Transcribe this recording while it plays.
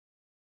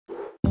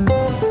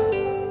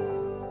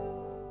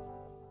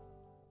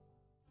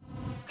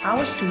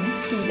Our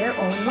students do their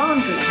own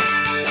laundry.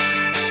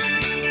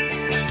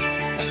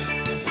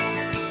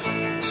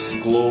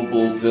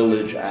 Global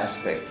village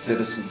aspect,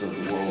 citizens of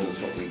the world is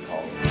what we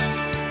call it.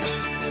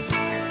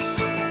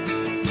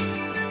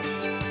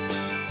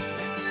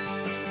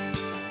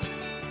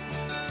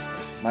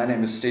 My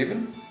name is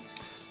Stephen,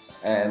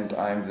 and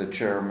I'm the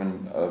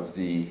chairman of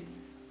the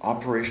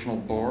operational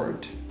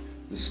board.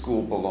 The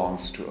school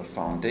belongs to a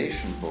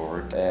foundation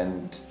board,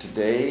 and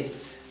today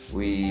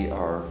we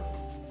are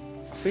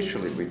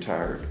officially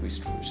retired. We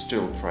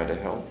still try to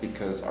help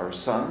because our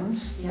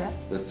sons,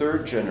 the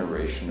third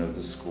generation of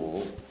the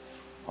school,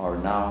 are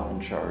now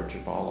in charge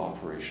of all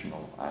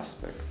operational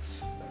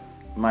aspects.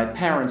 My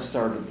parents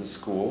started the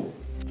school.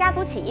 家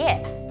族企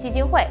业、基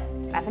金会、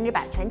100%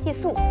全寄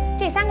宿，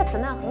这3个词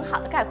呢，很好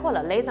的概括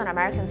了 Laser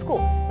American School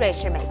瑞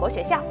士美国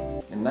学校。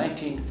In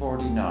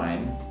 1949,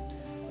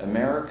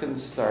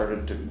 Americans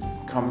started to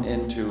come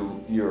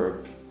into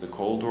Europe. The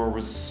Cold War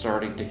was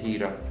starting to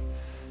heat up.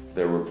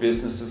 There were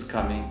businesses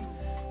coming,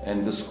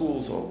 and the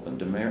schools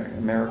opened,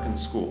 American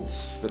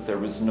schools. But there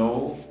was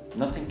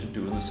nothing to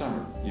do in the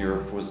summer.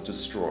 Europe was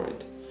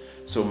destroyed.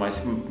 So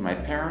my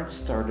parents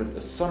started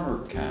a summer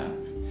camp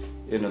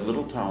in a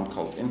little town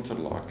called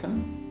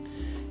Interlaken.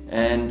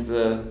 And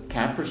the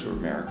campers were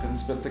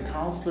Americans, but the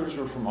counselors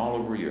were from all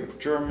over Europe,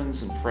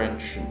 Germans and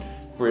French and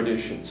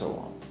British and so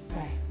on.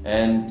 Right.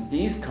 And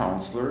these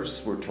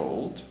counselors were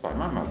told by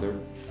my mother,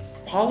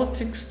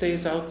 politics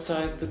stays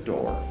outside the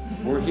door.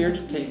 We're here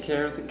to take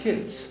care of the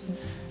kids.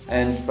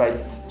 And by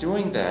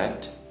doing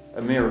that,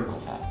 a miracle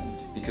happened.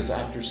 Because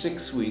after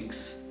 6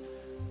 weeks,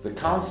 the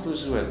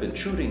counselors who had been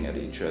shooting at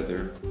each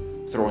other,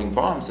 throwing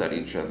bombs at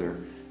each other,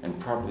 and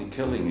probably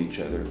killing each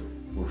other,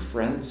 were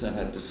friends and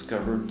had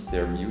discovered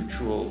their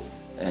mutual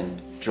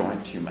and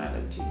joint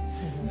humanity.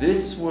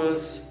 This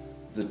was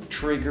the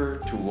trigger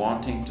to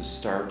wanting to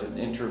start an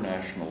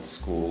international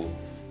school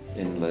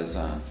in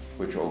Lausanne,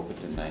 which opened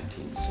in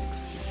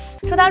 1960.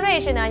 说到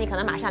瑞士呢，你可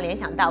能马上联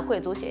想到贵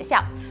族学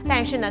校，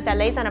但是呢，在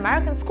Laser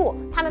American School，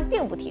 他们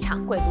并不提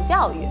倡贵族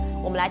教育。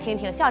我们来听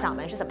听校长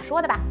们是怎么说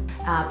的吧。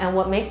And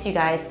what makes you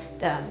guys,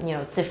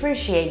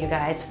 differentiate you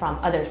guys from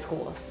other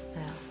schools?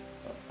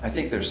 I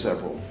think there's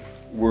several.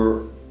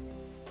 We're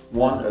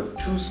one of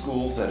 2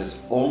 schools that is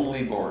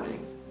only boarding.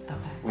 Okay.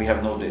 We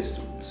have no day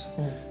students.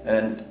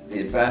 And the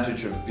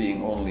advantage of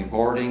being only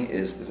boarding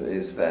is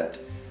that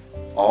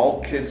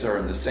all kids are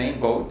in the same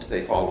boat,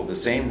 they follow the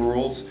same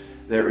rules.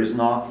 There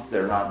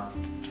are not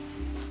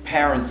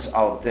parents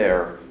out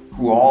there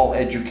who all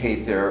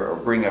educate or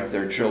bring up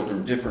their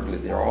children differently.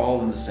 They're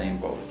all in the same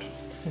boat.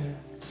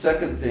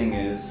 Second thing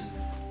is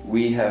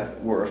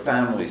we're a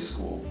family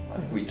school.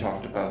 We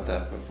talked about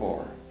that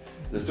before.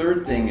 The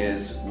third thing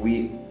is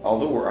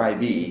although we're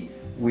IB,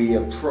 we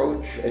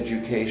approach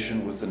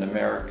education with an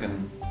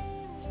American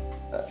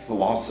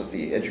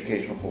philosophy,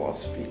 educational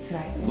philosophy,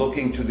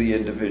 looking to the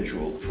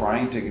individual,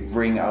 trying to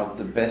bring out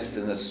the best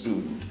in a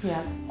student,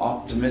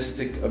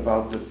 optimistic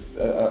about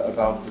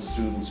the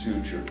student's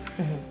future.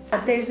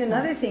 But there's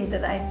another thing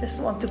that I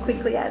just want to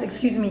quickly add,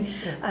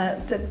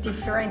 that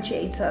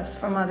differentiates us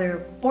from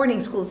other boarding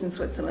schools in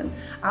Switzerland.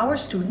 Our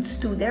students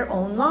do their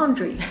own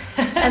laundry.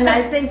 And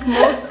I think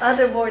most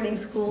other boarding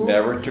schools...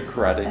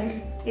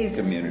 Meritocratic.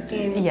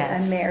 Community. In a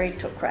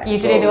meritocratic.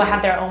 Usually they will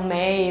have their own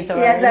maids or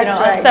that's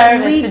a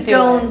service we to do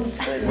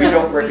don't, it. We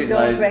don't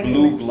recognize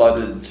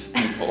blue-blooded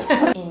people.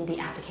 In the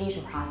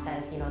application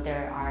process,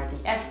 there are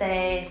the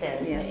essays,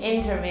 there's Yes. the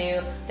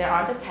interview, there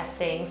are the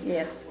testings.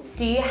 Yes.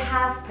 Do you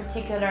have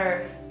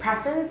particular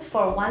preference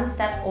for one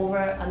step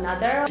over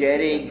another?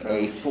 Getting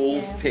a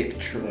full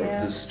picture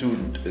of the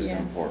student is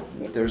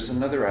important. There's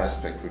another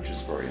aspect which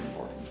is very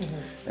important,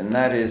 and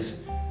that is,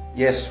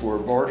 yes, we're a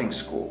boarding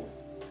school,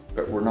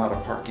 but we're not a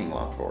parking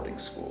lot boarding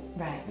school.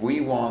 Right.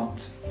 We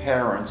want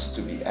parents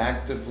to be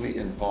actively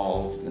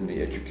involved in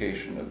the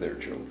education of their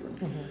children.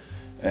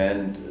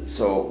 And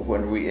so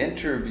when we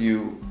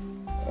interview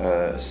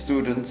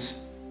students,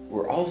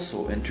 we're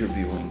also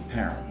interviewing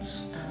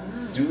parents.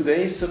 Do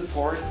they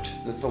support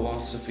the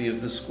philosophy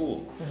of the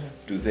school?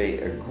 Do they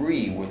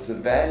agree with the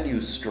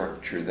value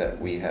structure that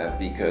we have?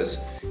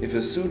 Because if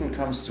a student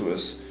comes to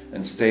us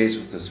and stays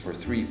with us for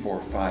 3, 4,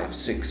 5,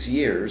 6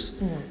 years,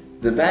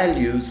 the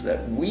values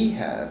that we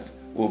have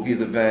will be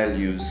the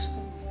values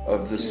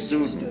of the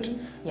student.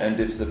 Yes. And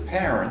if the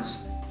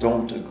parents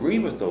don't agree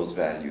with those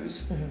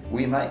values,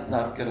 we might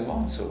not get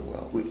along so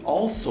well. We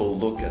also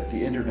look at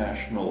the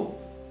international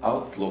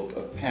outlook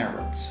of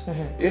parents.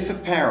 If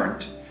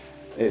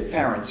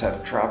parents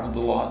have traveled a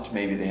lot,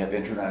 maybe they have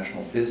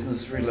international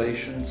business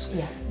relations,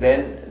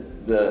 then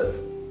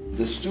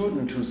the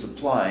student who's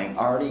applying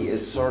already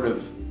is sort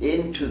of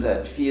into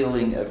that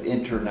feeling of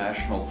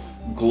international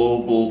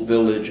global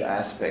village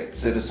aspect.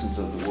 Citizens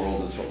of the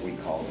world is what we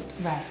call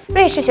it. Right.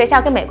 瑞士学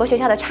校跟美国学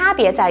校的差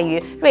别在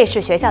于，瑞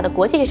士学校的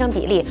国际学生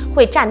比例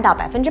会占到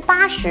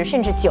80%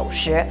甚至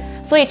90%，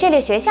所以这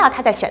类学校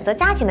它在选择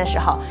家庭的时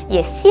候，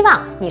也希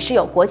望你是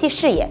有国际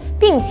视野，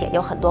并且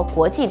有很多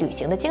国际旅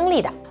行的经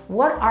历的。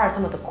What are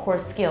some of the core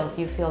skills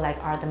you feel like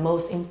are the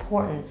most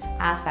important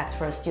aspects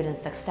for a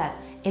student's success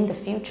in the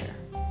future?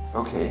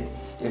 Okay,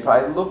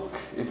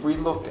 if we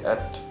look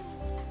at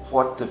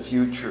what the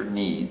future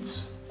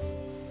needs,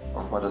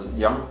 or what a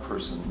young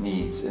person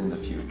needs in the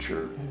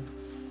future,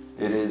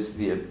 it is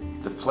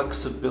the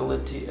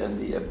flexibility and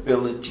the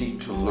ability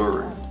to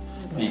learn,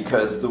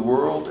 because the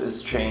world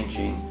is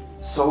changing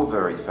so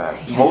very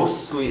fast,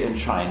 mostly in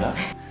China.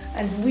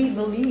 And we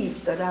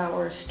believe that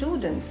our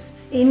students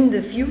in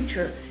the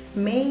future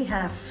may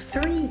have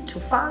 3 to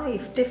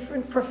 5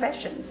 different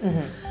professions,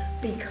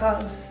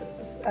 because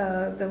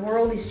the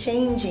world is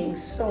changing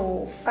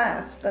so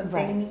fast that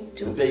they need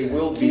to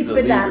keep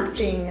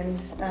adapting,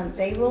 and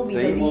they will be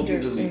the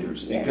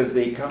leaders. Because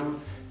they come.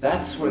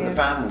 That's where the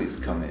families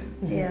come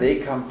in. They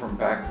come from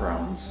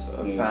backgrounds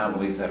of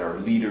families that are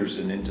leaders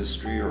in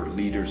industry or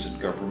leaders in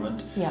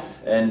government,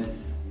 and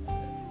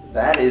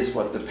that is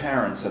what the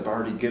parents have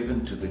already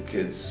given to the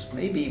kids,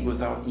 maybe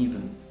without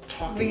even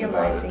talking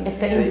about it. It's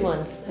the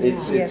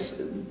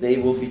influence. They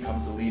will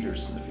become the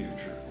leaders in the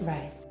future.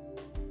 Right.